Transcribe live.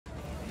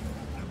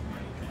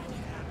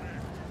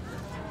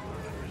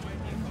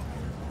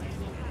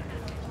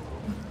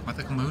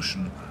Quite the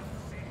commotion.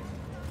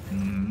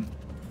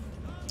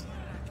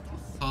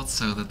 Thought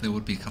so that there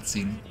would be a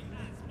cutscene.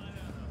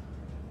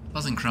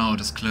 Buzzing crowd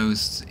is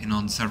closed in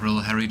on several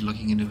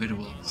harried-looking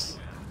individuals.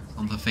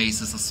 Some of their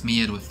faces are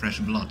smeared with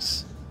fresh blood.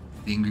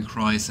 The angry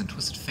cries and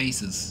twisted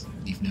faces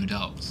leave no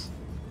doubt.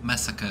 A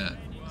massacre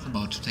is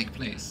about to take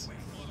place.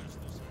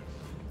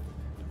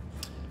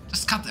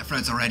 Just cut their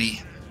throats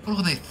already! What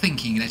were they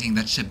thinking letting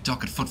that ship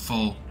dock at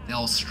Footfall? They're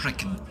all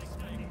stricken.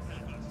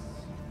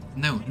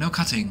 No, no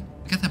cutting.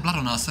 We get their blood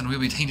on us and we'll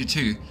be tainted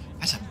too.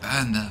 Better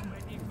burn them.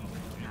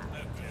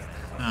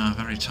 Ah,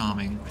 very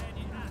charming.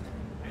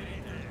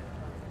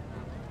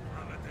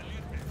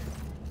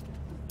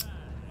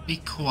 Be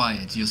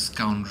quiet, you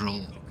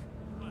scoundrel.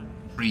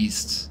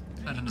 Priest,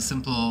 clad in a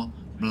simple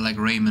black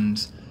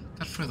raiment,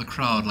 cut through the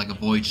crowd like a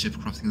void ship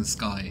crossing the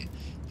sky.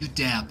 You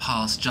dare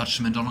pass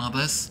judgment on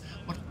others?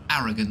 What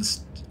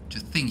arrogance to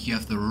think you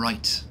have the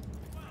right.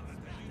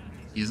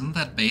 Isn't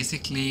that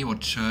basically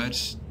what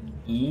church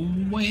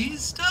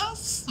always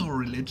does? Or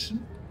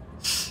religion?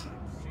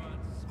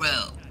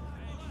 Well,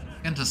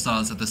 Argenta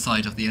starts at the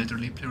sight of the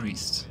elderly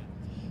priest.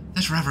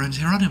 That Reverend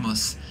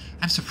Hieronymus.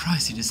 I'm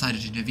surprised he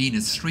decided to intervene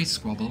in street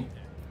squabble.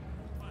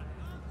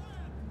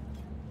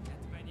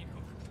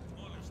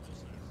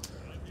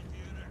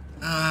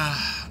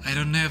 I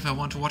don't know if I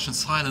want to watch in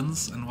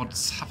silence and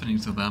what's happening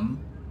to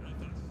them.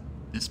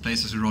 This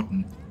place is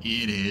rotten.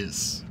 It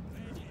is.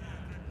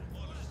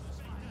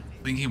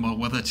 Thinking about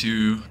whether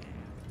to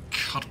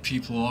cut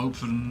people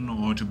open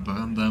or to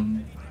burn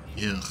them.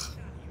 Ugh.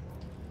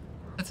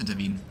 Let's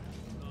intervene.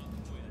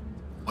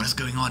 What is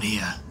going on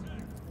here?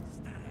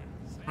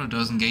 Several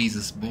dozen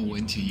gazes bore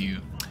into you.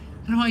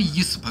 And who are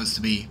you supposed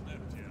to be?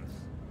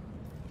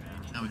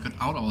 Now we could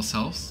out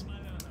ourselves.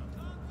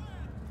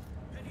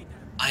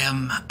 I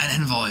am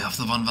an envoy of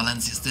the Von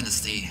Valencius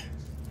dynasty.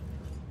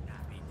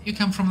 You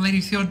come from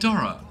Lady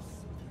Theodora.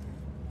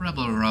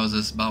 Rebel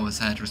rousers bow his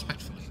head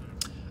respectfully.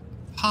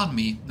 Pardon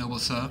me, noble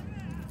sir.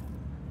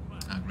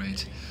 Ah,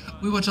 great.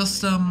 We were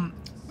just,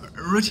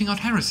 rooting out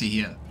heresy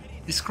here.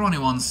 These scrawny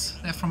ones,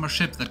 they're from a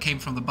ship that came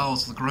from the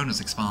bowels of the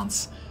Koronus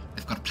Expanse.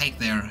 They've got plague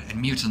there,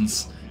 and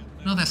mutants.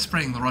 Now they're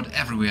spreading the rot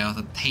everywhere,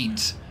 the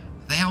taint.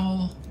 They're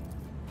all...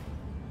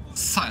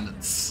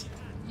 Silence.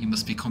 You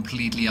must be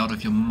completely out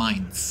of your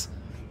minds.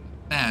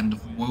 Band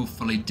of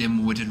woefully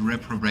dim-witted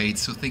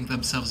reprobates who think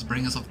themselves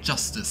bringers of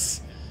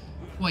justice.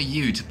 Who are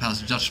you to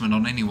pass judgment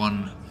on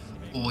anyone?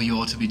 All you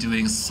ought to be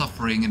doing is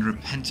suffering and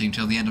repenting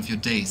till the end of your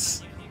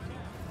days.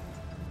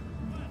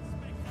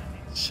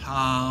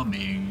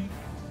 Charming.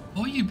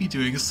 All you'd be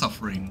doing is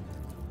suffering.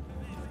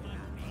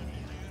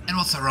 And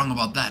what's so wrong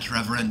about that,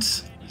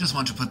 Reverend? You just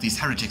want to put these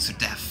heretics to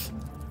death.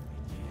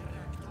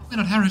 We're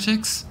not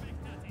heretics.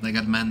 They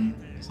got men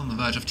on the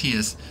verge of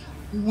tears.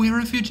 We're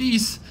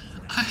refugees.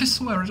 I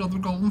swear it on the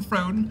Golden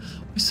Throne.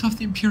 We serve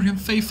the Imperium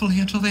faithfully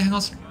until they hang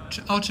us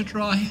out to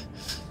dry.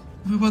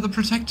 We were the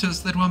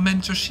protectors that were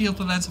meant to shield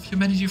the lands of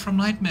humanity from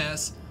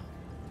nightmares.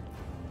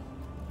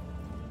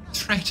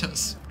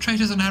 Traitors.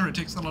 Traitors and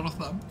heretics, a lot of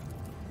them.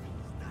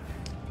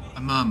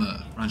 A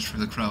murmur runs through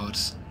the crowd.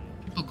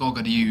 People gawk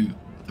at you,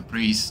 the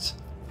priest,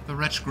 the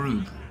wretched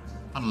group,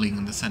 huddling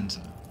in the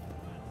center.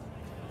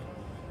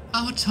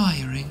 How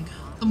tiring.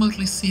 The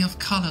motley sea of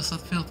colors that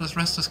filled this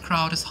restless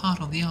crowd is hard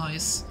on the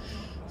eyes.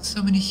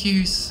 So many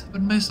hues,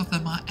 but most of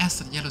them are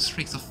acid yellow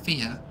streaks of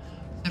fear.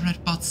 Their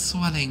red buds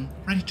swelling,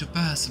 ready to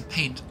burst and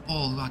paint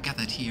all who are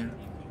gathered here.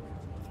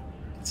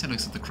 Cassia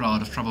looks at the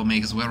crowd of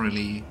troublemakers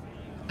warily.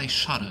 They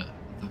shudder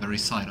at the very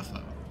sight of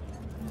her.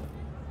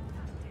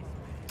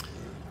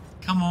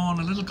 Come on,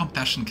 a little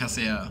compassion,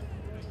 Cassia.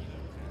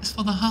 As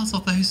for the hearts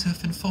of those who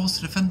have been forced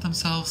to defend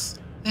themselves,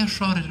 they are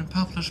shrouded in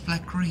purplish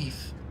black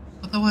grief.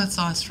 But the words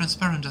are as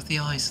transparent as the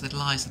ice that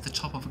lies at the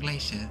top of a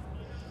glacier.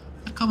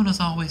 The commoners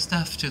are always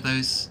deaf to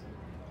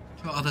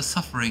others'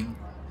 suffering,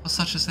 for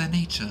such is their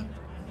nature.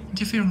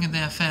 Interfering in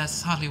their affairs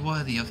is hardly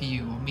worthy of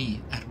you or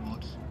me,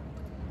 Edward.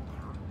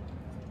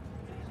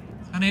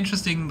 It's kind of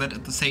interesting that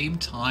at the same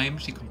time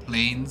she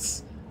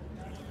complains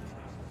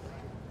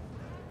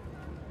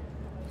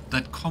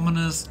that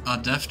commoners are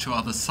deaf to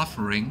others'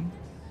 suffering,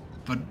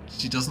 but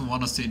she doesn't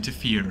want us to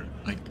interfere.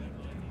 Like,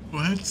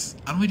 what?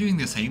 Aren't we doing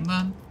the same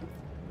then?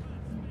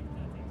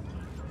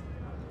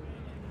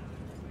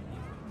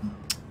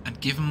 And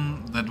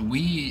given that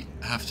we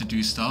have to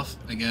do stuff,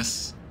 I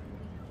guess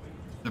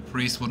the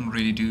priest wouldn't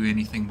really do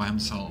anything by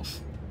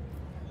himself.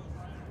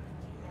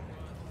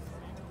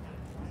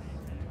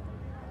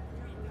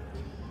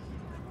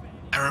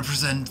 I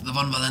represent the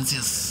Von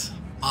Valencius,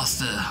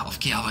 master of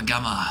Kiava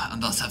Gamma,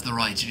 and thus have the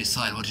right to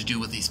decide what to do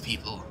with these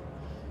people.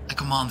 I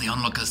command the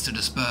onlookers to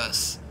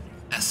disperse.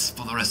 As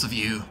for the rest of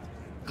you,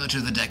 go to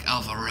the deck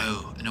Alpha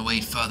Row and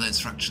await further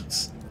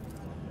instructions.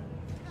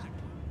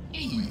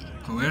 Hey,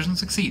 coercion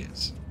succeeded.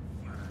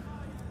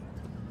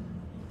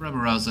 Rebel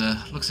Rouser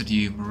looks at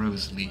you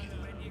morosely.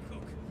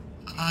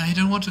 I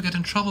don't want to get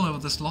in trouble over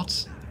this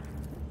lot.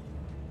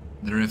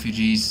 The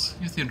refugees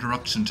use the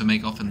interruption to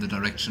make off in the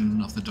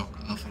direction of the dock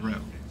Alpha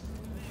Row.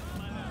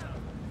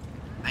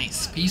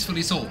 Nice,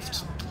 peacefully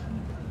solved.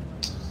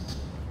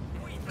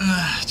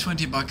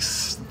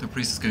 $20. The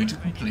priest is going to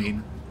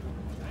complain.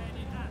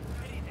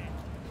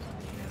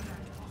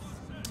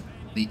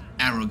 The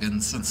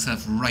arrogance and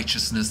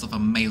self-righteousness of a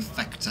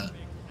malefactor.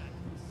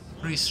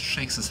 The priest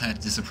shakes his head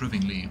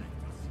disapprovingly.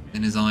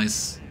 Then his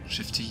eyes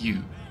shift to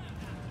you.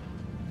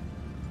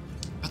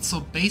 But so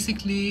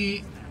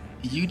basically,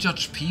 you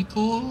judge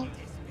people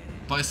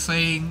by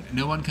saying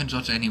no one can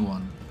judge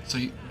anyone. So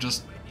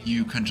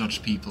you can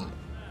judge people.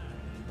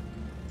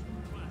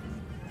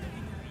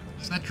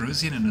 Is that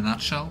Drusian in a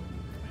nutshell?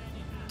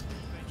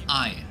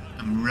 I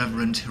am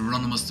Reverend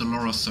Hieronymus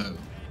Dolorso,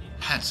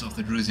 head of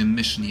the Drusian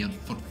mission here on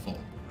Footfall.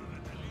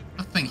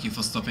 But thank you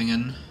for stopping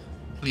in.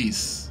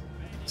 Please,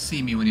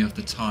 see me when you have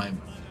the time.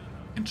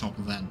 We can talk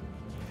then.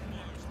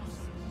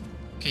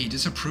 Okay, he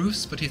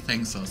disapproves, but he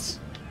thanks us.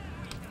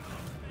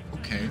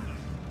 Okay.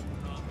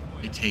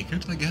 I take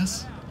it, I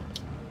guess.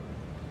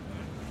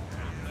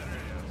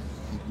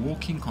 A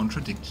walking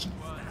contradiction.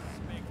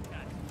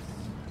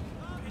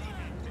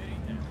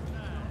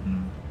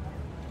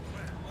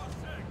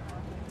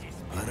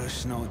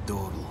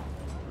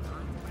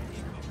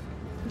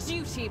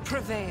 Duty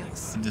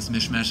prevails. In this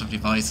mishmash of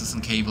devices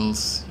and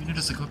cables, you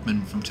notice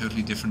equipment from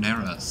totally different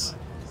eras.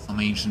 Some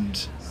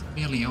ancient, some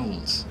merely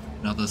old,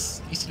 and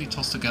others easily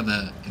tossed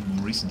together in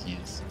more recent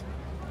years.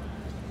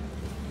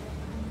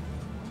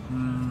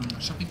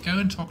 Shall we go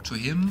and talk to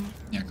him?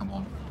 Yeah, come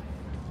on.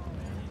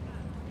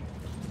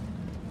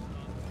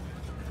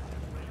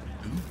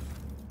 Ooh.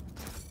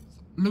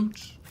 Some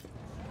loot.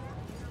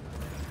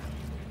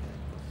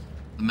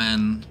 The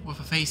man, with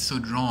a face so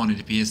drawn it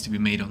appears to be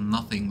made of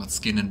nothing but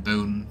skin and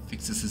bone,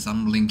 fixes his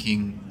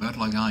unblinking,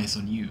 bird-like eyes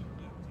on you.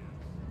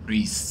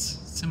 Priests,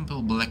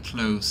 simple black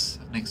clothes,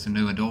 have next to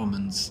no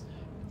adornments.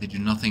 They do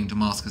nothing to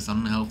mask his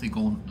unhealthy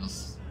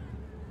gauntness.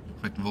 In a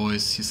cracked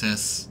voice, he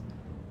says...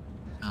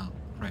 Ah,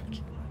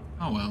 correct.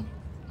 Oh well,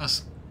 I'll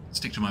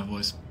stick to my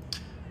voice.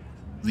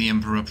 The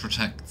Emperor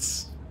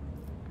protects.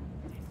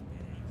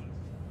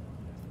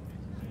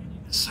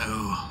 So,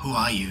 who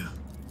are you?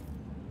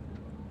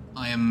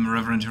 I am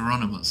Reverend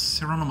Hieronymus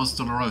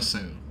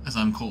Doloroso, as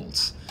I'm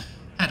called,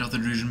 head of the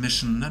Drusian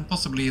mission and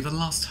possibly the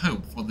last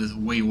hope for the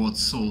wayward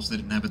souls that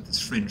inhabit this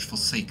fringe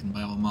forsaken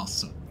by our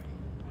master.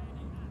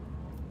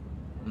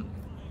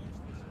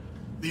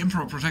 The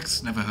Emperor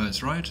protects never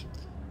hurts, right?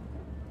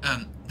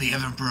 The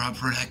Emperor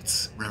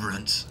protects,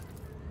 Reverend.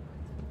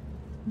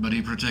 But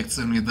he protects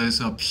only those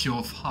who are pure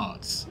of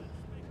heart.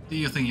 Do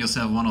you think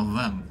yourself one of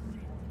them?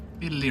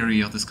 Be leery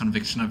of this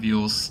conviction of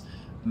yours.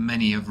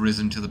 Many have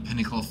risen to the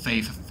pinnacle of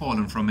faith, have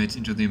fallen from it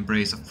into the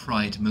embrace of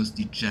pride, most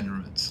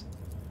degenerate.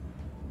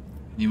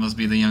 You must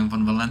be the young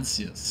von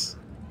Valancius.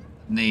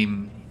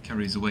 Name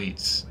carries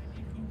weight.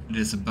 It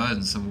is a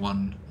burdensome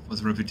one, for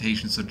his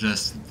reputation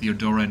suggests that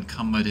Theodora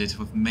encumbered it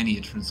with many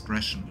a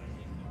transgression.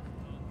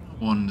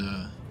 I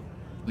wonder,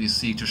 will you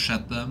seek to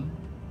shed them,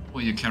 or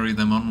will you carry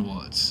them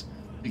onwards,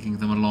 picking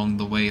them along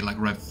the way like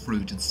ripe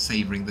fruit and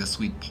savouring their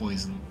sweet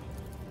poison?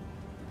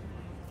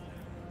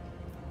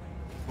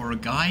 For a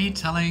guy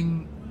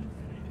telling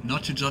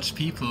not to judge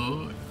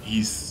people,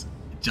 he's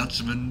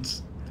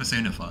judgment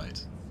personified.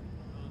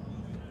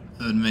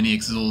 I've heard many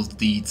exalt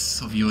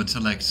deeds of your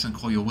intellect and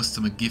call your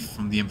wisdom a gift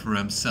from the Emperor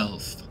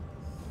himself.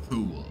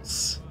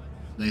 Fools.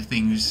 Do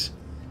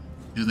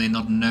they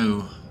not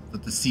know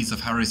that the seeds of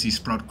heresy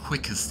sprout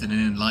quickest in an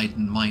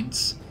enlightened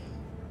mind?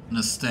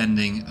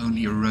 Understanding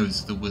only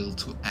erodes the will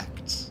to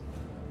act.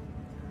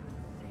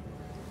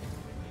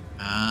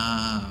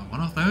 Ah, one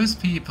of those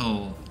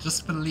people.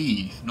 Just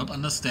believe, not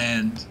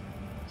understand,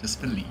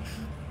 just believe.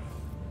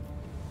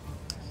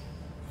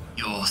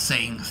 You're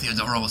saying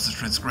Theodora was a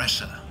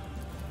transgressor.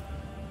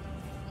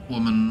 A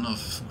woman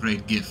of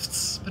great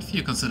gifts, but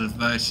few considered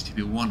virtue to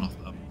be one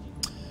of them.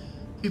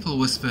 People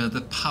whispered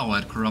that power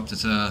had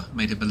corrupted her,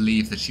 made her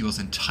believe that she was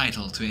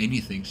entitled to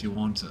anything she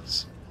wanted.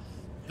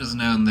 It is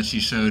known that she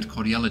showed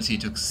cordiality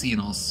to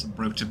Xenos,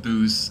 broke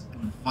taboos,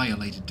 and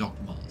violated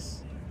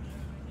dogmas.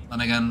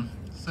 Then again,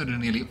 so do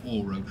nearly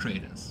all rogue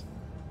traders.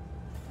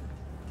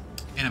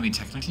 And I mean,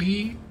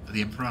 technically,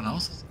 the Emperor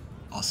allows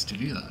us to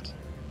do that.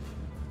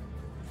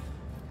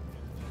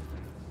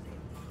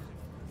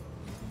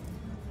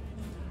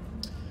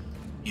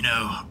 You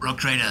know, rogue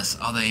traders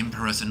are the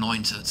Emperor's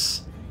anointed.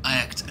 I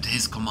act at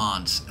his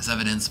command, as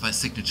evidenced by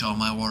signature on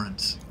my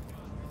warrant.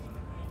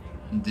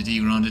 And did he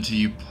grant it to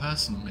you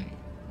personally?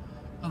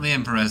 Well, the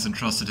Emperor has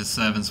entrusted his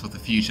servants with the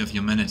future of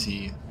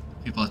humanity.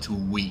 People are too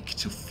weak,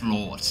 too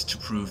flawed, to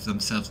prove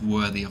themselves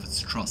worthy of its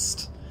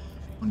trust.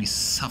 Only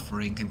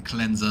suffering can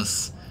cleanse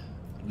us,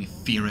 but we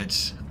fear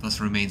it, and thus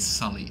remain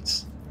sullied.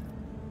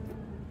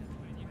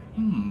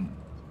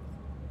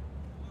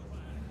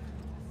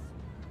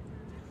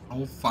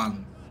 Oh,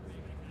 fun.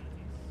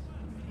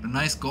 What a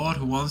nice god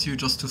who wants you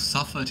just to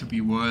suffer to be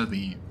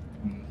worthy.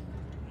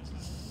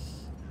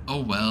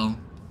 Oh well.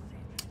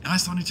 Am I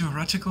sounding too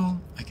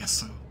heretical? I guess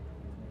so.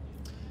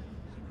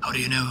 How do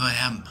you know who I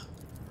am?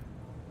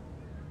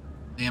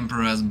 The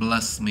Emperor has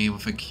blessed me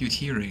with acute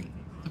hearing.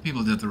 The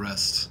people did the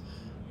rest.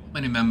 How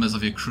many members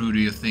of your crew do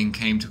you think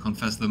came to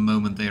confess the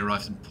moment they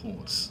arrived in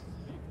port?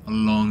 How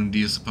long do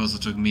you suppose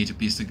it took me to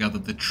piece together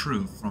the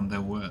truth from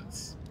their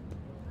words?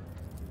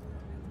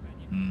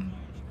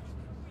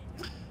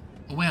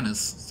 Awareness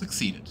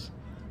succeeded.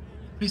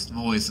 The priest's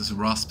voice is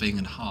rasping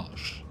and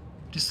harsh.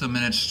 He still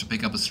managed to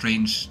pick up a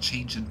strange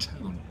change in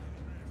tone.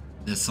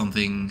 There's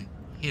something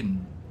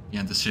hidden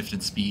behind the shift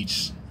in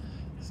speech,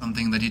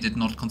 something that he did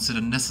not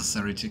consider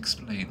necessary to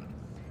explain.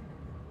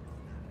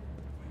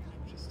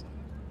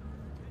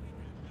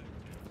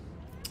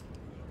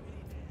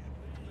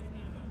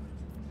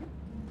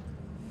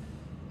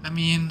 I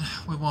mean,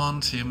 we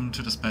want him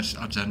to dispatch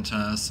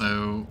Argenta,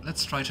 so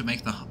let's try to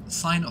make the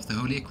sign of the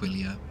Holy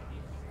Aquilia.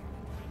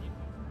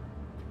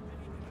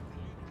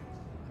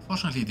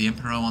 Unfortunately, the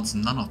Emperor wants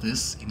none of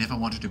this. He never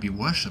wanted to be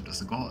worshipped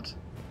as a god.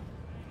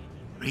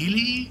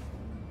 Really?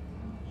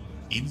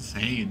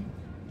 Insane.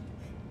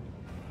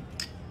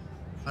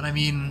 But I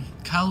mean,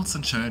 cults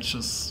and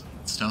churches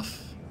and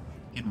stuff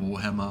in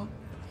Warhammer.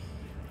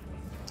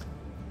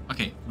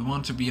 Okay, we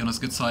want to be on his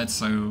good side,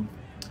 so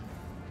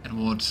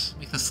Edward,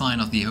 make the sign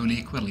of the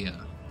Holy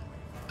Aquilia.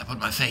 I put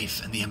my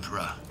faith in the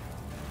Emperor.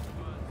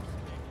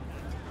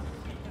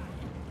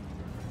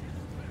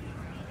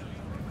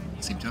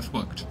 It seemed to have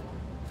worked.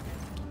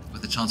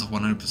 With a chance of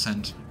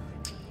 100%.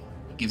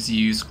 It gives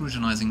you a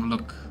scrutinizing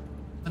look,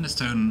 then his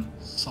tone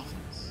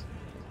softens.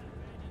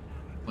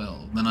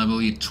 Well, then I will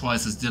be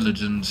twice as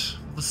diligent.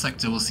 The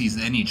sector will seize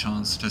any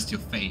chance to test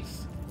your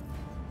faith.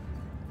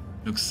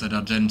 Looks at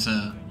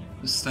Argenta,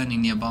 who's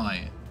standing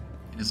nearby,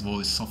 and his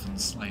voice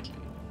softens slightly.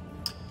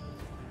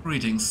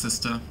 Greetings,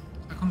 sister.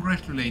 I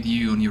congratulate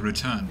you on your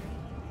return.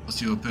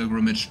 Was your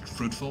pilgrimage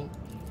fruitful?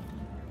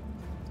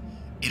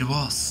 It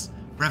was.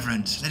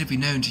 Reverend, let it be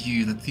known to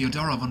you that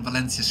Theodora von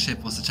Valencia's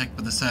ship was attacked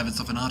by the servants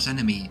of an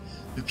arch-enemy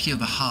who peeled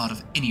the heart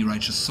of any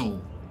righteous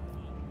soul,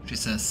 she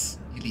says,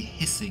 nearly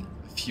hissing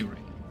with fury.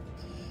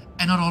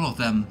 And not all of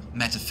them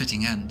met a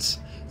fitting end.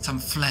 Some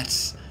fled,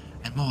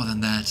 and more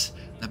than that,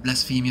 their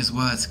blasphemous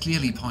words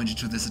clearly pointed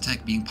to this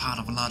attack being part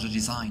of a larger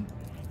design.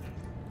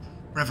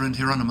 Reverend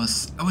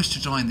Hieronymus, I wish to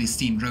join the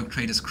esteemed rogue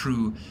trader's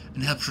crew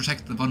and help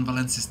protect the von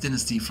Valencia's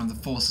dynasty from the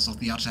forces of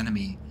the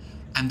arch-enemy.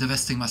 I'm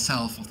divesting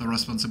myself of the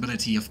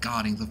responsibility of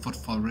guarding the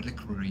Footfall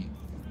reliquary.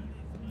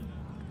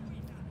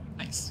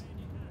 Nice.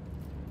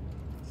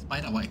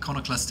 Despite our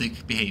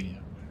iconoclastic behavior.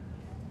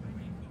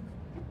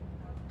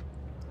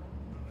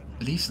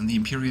 Believes in the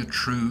imperial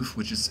truth,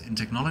 which is in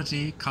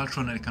technology,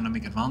 cultural and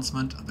economic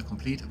advancement, and the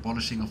complete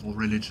abolishing of all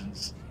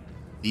religions.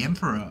 The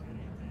Emperor.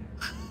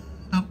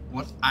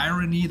 What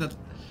irony that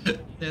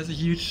there's a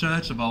huge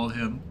church about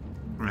him.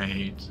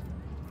 Great.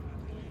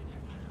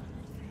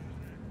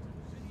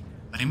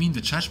 But I mean,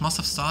 the church must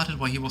have started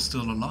while he was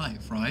still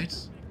alive, right?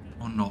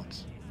 Or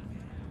not?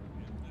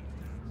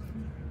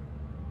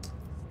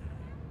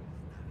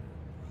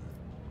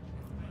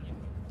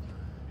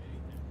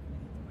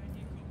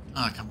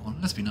 Ah, come on,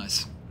 let's be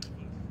nice.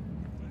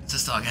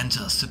 Sister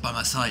Argenta stood by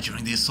my side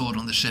during the assault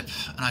on the ship,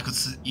 and I could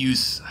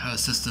use her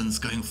assistance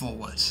going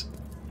forward.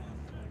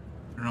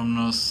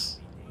 Hieronymus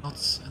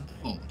nods and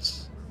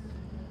thoughts.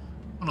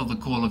 Follow the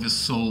call of your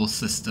soul,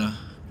 sister.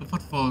 The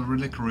Footfall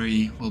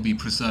reliquary will be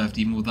preserved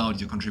even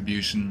without your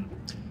contribution,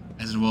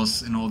 as it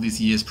was in all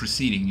these years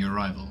preceding your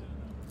arrival.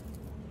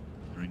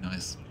 Very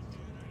nice.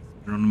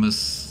 Hieronymus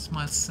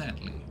smiles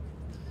sadly.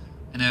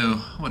 I know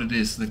what it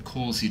is that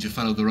calls you to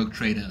follow the rogue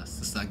trader,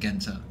 Sister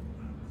Argenta.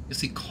 You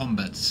see,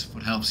 combat,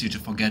 what helps you to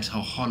forget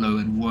how hollow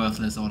and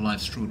worthless our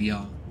lives truly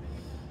are.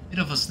 It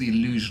offers the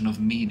illusion of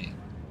meaning.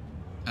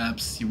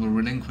 Perhaps you will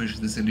relinquish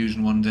this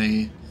illusion one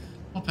day,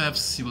 or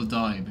perhaps you will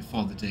die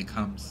before the day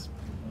comes.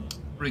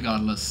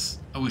 Regardless,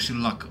 I wish you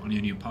luck on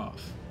your new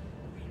path.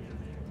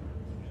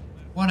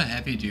 What a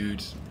happy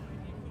dude.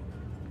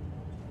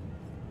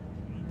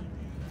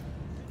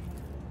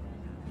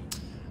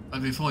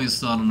 But before you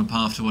start on the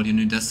path toward your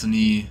new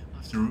destiny, I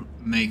have to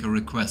make a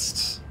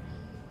request.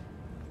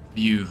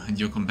 You and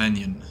your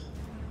companion.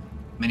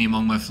 Many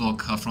among my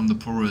flock are from the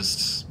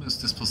poorest,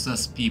 most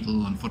dispossessed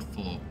people on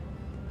Footfall.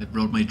 They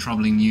brought me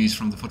troubling news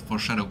from the Footfall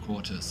Shadow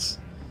Quarters.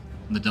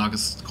 In the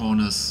darkest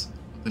corners,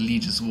 the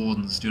Legion's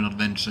wardens do not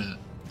venture.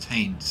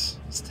 Taint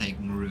is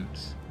taking root.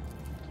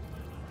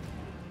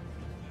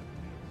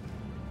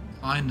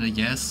 Kinda,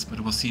 yes, but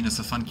it was seen as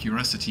a fun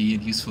curiosity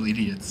and useful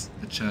idiots,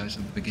 the church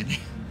at the beginning.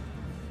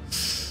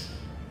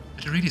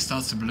 It really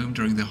starts to bloom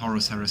during the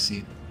Horus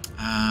heresy.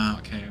 Ah,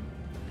 okay.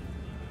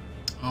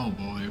 Oh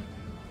boy.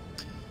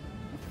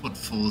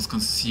 Footfall is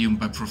consumed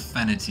by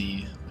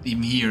profanity, but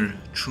even here,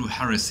 true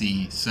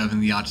heresy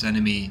serving the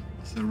arch-enemy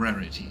is a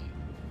rarity.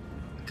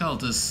 The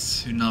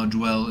cultists who now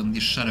dwell in the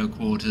shadow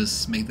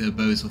quarters make their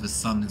abodes with a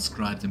sun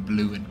inscribed in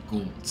blue and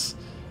gold,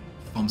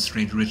 perform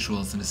strange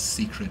rituals in a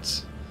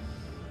secret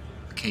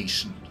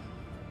location.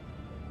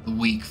 The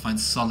weak find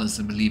solace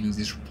in believing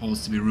these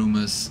reports to be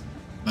rumors,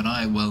 but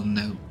I well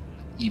know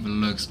that evil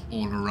lurks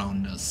all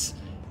around us,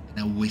 and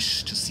I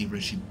wish to see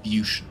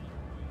retribution.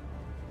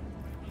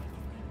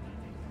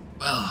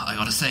 Well, I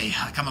gotta say,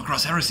 I come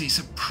across heresy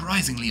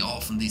surprisingly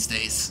often these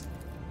days.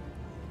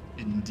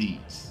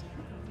 Indeed.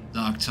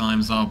 Dark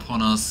times are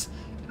upon us,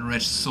 and and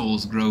wretched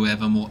souls grow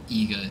ever more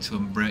eager to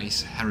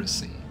embrace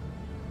heresy.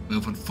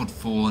 Both on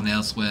Footfall and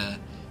elsewhere,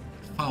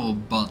 foul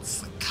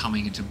buds are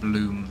coming into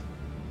bloom.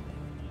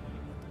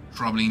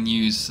 Troubling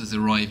news is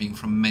arriving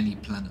from many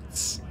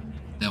planets.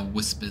 There are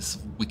whispers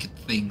of wicked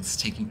things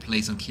taking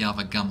place on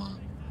Kiava Gamma.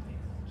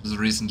 There was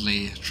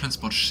recently a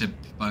transport ship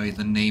by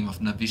the name of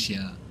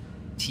Navigator,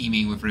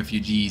 teeming with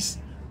refugees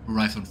who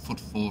arrived on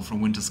Footfall from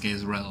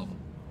Winterscale's realm.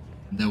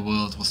 And their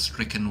world was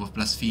stricken with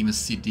blasphemous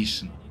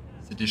sedition,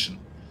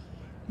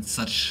 and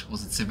such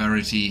was its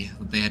severity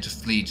that they had to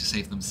flee to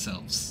save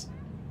themselves.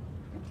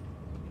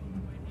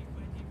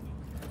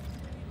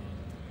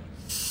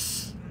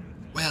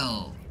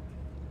 Well,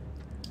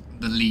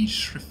 the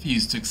Leech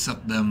refused to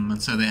accept them,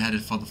 and so they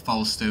headed for the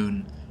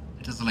Foulstone,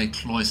 a desolate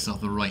cloister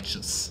of the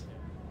righteous.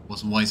 It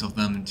was wise of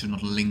them to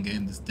not linger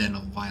in this den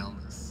of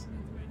vileness.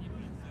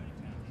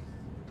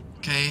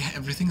 Okay,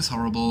 everything is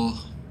horrible.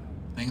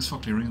 Thanks for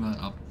clearing that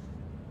up.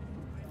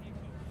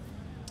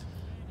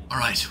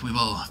 Alright, we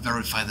will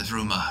verify this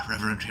rumor,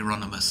 Reverend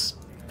Hieronymus.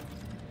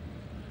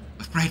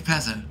 With great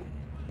pleasure.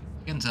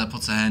 Argenta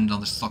puts her hand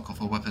on the stock of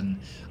her weapon.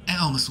 I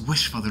almost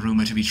wish for the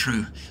rumor to be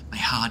true. My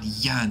heart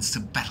yearns to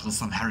battle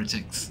some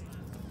heretics.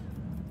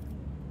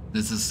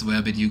 This is where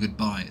I bid you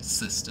goodbye,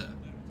 sister.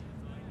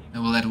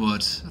 Now,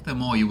 Edward, is there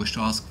more you wish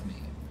to ask of me?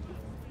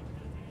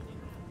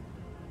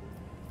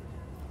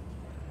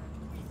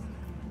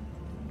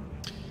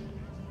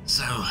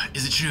 So,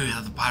 is it true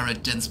that the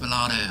pirate Dens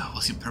Bellardo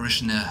was your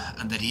parishioner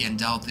and that he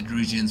endowed the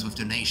Druidians with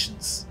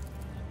donations?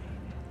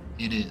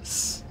 It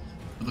is.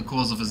 For the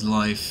course of his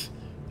life,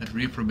 that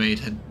reprobate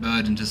had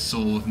burdened his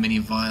soul with many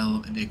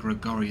vile and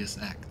egregious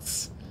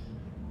acts.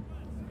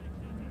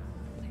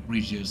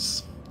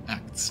 Egregious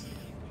acts.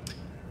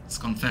 His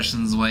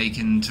confessions were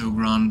akin to a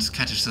grand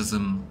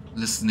catechism,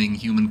 listening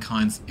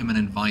humankind's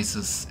imminent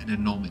vices and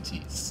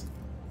enormities.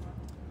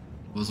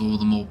 It was all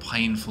the more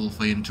painful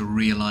for him to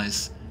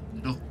realize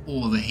that of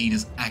all the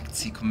heinous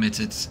acts he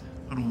committed,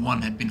 not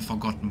one had been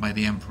forgotten by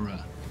the Emperor.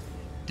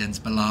 Dens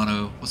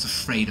Bellardo was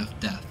afraid of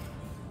death,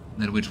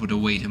 and that which would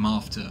await him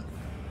after.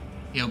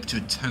 He hoped to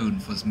atone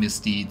for his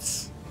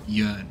misdeeds,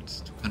 yearned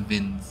to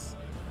convince,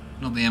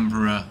 not the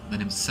Emperor, than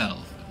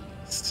himself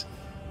at least,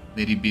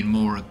 that he'd been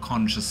more a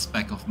conscious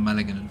speck of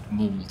malignant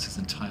mold his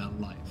entire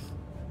life.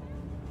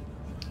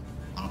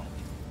 Oh.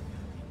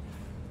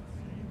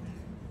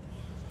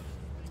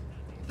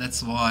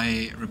 That's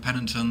why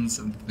Repenitance,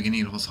 at the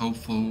beginning it was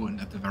hopeful,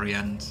 and at the very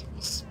end it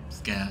was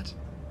scared.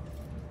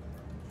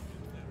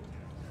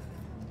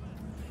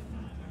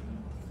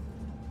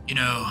 You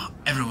know,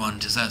 everyone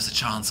deserves a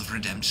chance of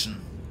redemption.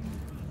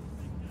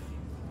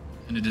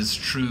 And it is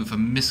true for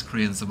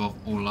miscreants above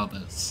all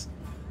others.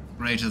 The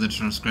greater the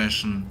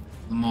transgression,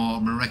 the more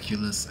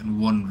miraculous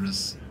and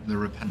wondrous the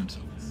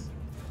repentance.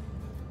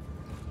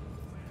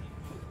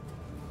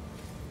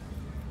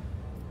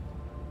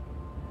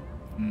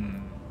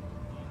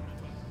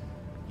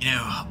 You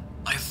know,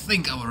 I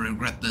think I will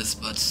regret this,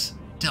 but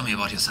tell me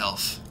about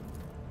yourself.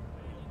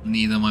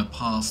 Neither my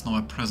past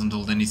nor my present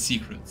hold any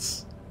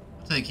secrets.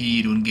 Take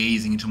heed when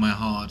gazing into my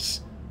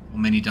heart, for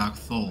many dark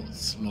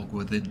thoughts lurk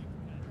within.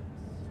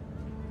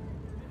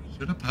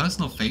 Should a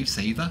personal faith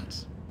say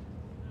that?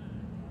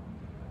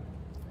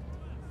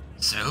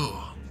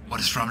 So,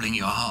 what is troubling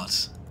your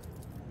heart?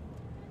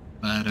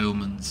 Bad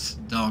omens.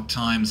 Dark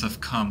times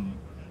have come.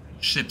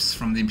 Ships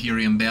from the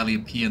Imperium barely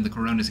appear in the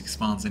Koronus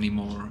Expanse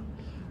anymore.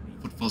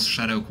 Footfall's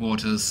shadow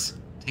quarters,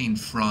 taint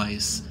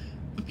fries.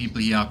 The people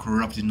here are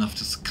corrupt enough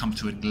to succumb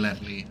to it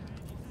gladly.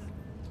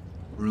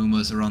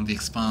 Rumors around the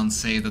Expanse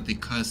say that the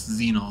cursed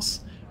Xenos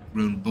have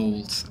grown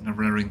bold and are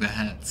rearing their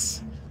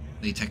heads.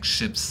 They attack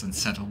ships and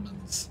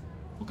settlements,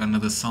 walk under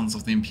the suns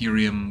of the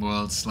Imperium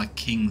worlds like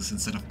kings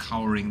instead of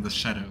cowering in the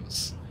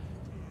shadows.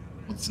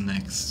 What's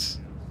next?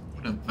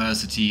 What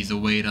adversities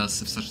await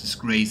us if such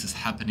disgrace is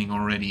happening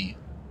already?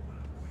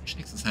 He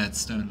shakes his head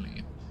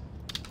sternly.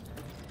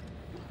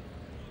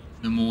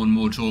 There's more and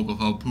more talk of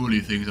how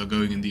poorly things are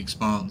going in the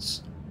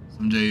Expanse.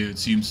 Someday it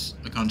seems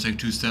I can't take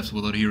 2 steps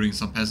without hearing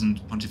some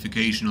peasant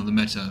pontification on the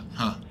matter.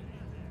 Huh.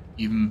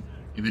 Even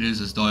if it is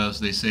as dire as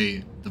they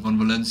say, the Von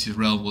Valencia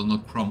realm will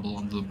not crumble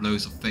under the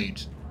blows of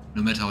fate,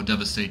 no matter how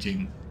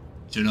devastating.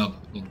 Chin up,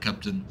 Lord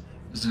Captain.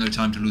 There's no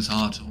time to lose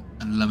heart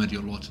and lament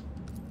your lot.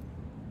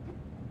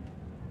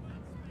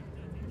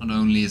 Not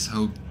only is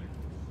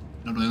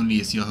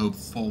your hope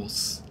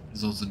false, it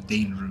is also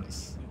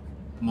dangerous.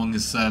 Among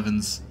his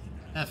servants,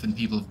 there have been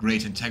people of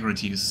great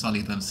integrity who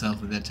sully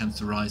themselves with their attempts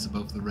to rise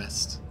above the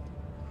rest.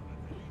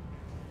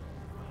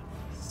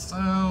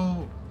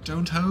 So,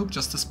 don't hope,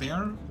 just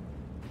despair?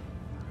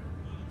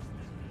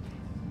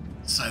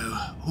 So,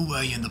 who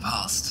were you in the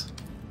past?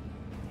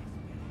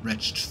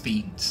 Wretched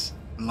fiend.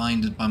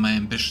 Blinded by my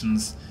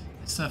ambitions,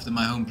 I served in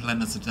my home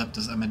planet's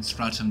Adeptus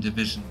Administratum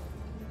division.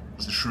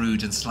 Was a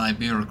shrewd and sly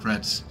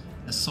bureaucrat,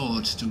 and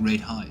soared to great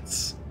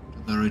heights, to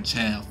the very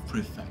chair of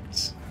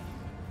prefect.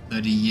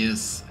 30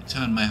 years, I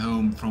turned my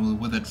home from a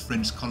withered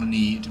fringe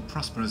colony into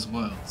prosperous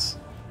worlds.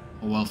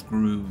 Our wealth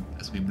grew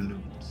as we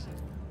bloomed.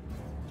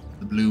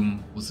 The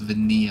bloom was a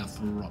veneer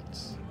for rot.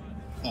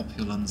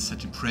 Opulence had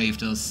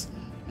depraved us,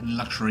 and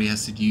luxury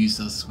has seduced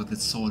us with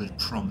its sordid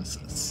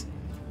promises.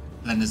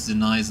 Planet's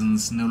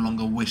denizens no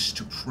longer wished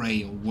to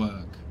pray or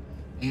work.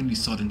 They only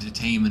sought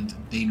entertainment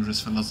and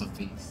dangerous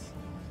philosophies.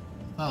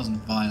 1,000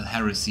 vile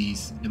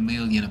heresies and a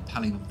million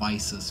appalling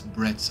vices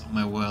bred on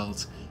my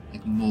world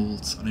like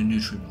molds on a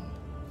Nutriball.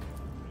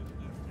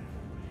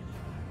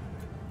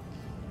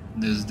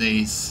 In those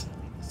days,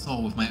 I saw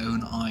with my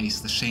own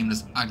eyes the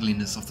shameless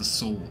ugliness of the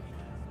soul.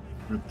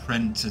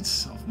 Repented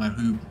of my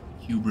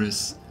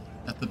hubris,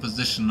 left the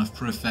position of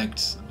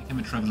prefect, and became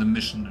a traveling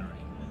missionary.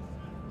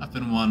 I've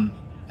been one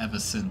ever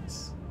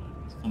since.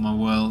 For my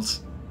world,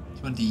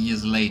 20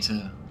 years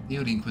later, the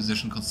Holy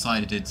Inquisition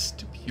consigned it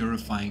to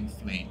purifying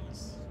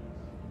flames.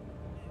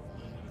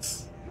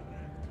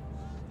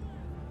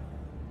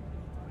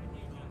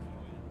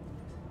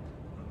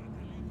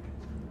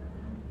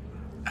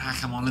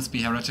 Come on, let's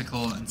be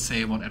heretical and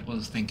say what Edward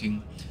was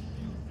thinking.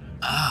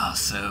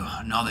 So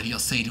now that you're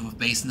sated with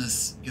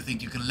baseness, you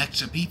think you can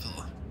lecture people?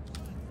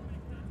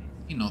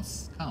 He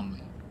nods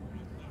calmly.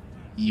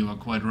 You are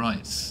quite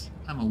right.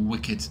 I'm a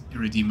wicked,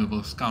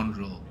 irredeemable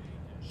scoundrel.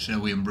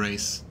 Shall we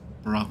embrace,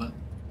 brother?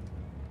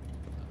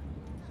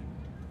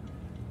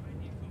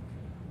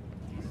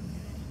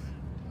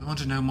 I want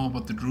to know more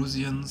about the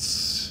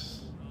Drusians.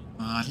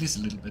 At least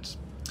a little bit.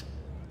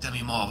 Tell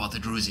me more about the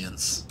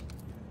Drusians.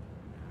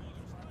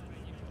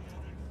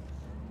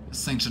 A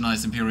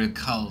sanctionized imperial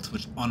cult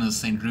which honors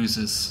St.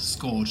 Drusus,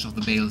 scourge of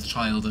the Bale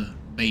Childer,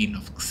 bane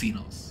of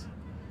Xenos.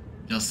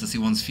 Just as he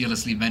once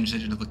fearlessly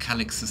ventured into the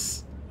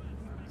Calix's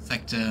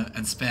sector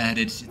and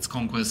spearheaded its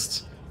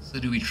conquest, so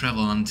do we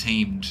travel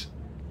untamed.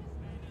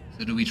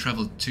 So do we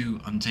travel to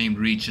untamed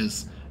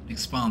reaches and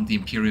expand the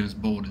Imperium's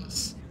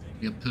borders.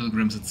 We are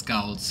pilgrims and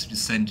scouts who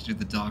descend into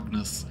the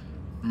darkness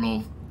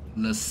of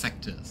lawless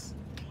sectors,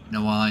 and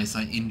our eyes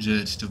are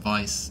injured to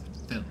vice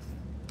and filth.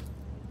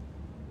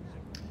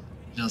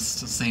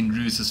 Just as St.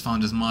 Drusus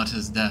found his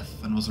martyr's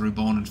death and was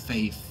reborn in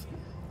faith,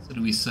 so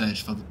do we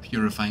search for the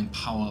purifying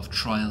power of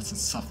trials and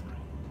suffering.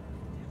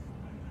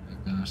 Oh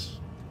gosh.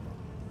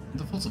 In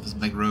the folds of his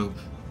black robe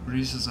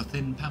produces a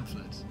thin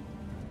pamphlet.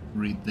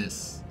 Read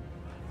this.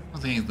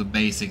 Containing the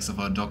basics of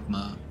our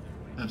dogma.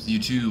 Perhaps you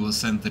too will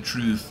send the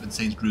truth in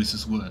St.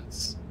 Drusus'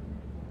 words.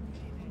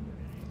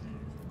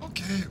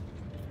 Okay.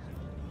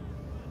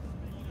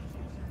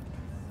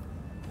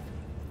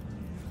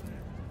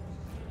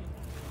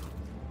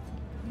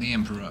 The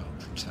Emperor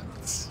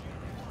protects.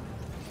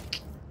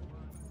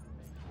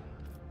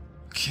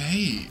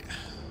 Okay.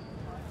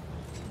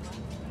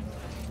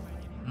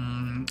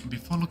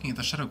 Before looking at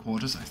the Shadow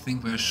Quarters, I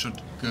think we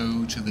should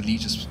go to the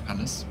Liege's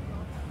Palace.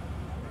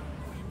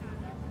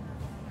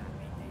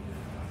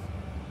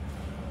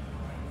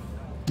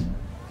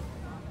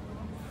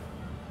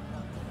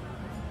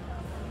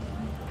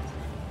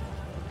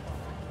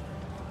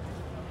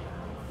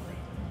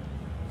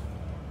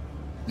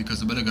 Because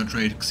the Belliger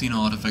trade Xeno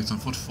artifacts on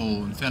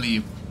Footfall and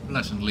fairly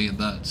blatantly at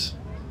that.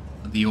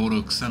 And the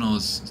Order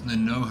Xenos is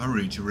in no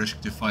hurry to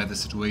rectify the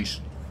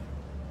situation.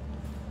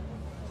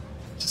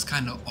 Which is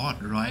kind of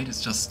odd, right?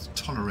 It's just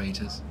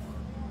tolerated.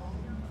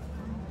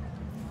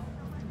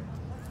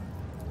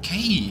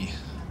 Okay,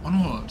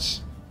 onward.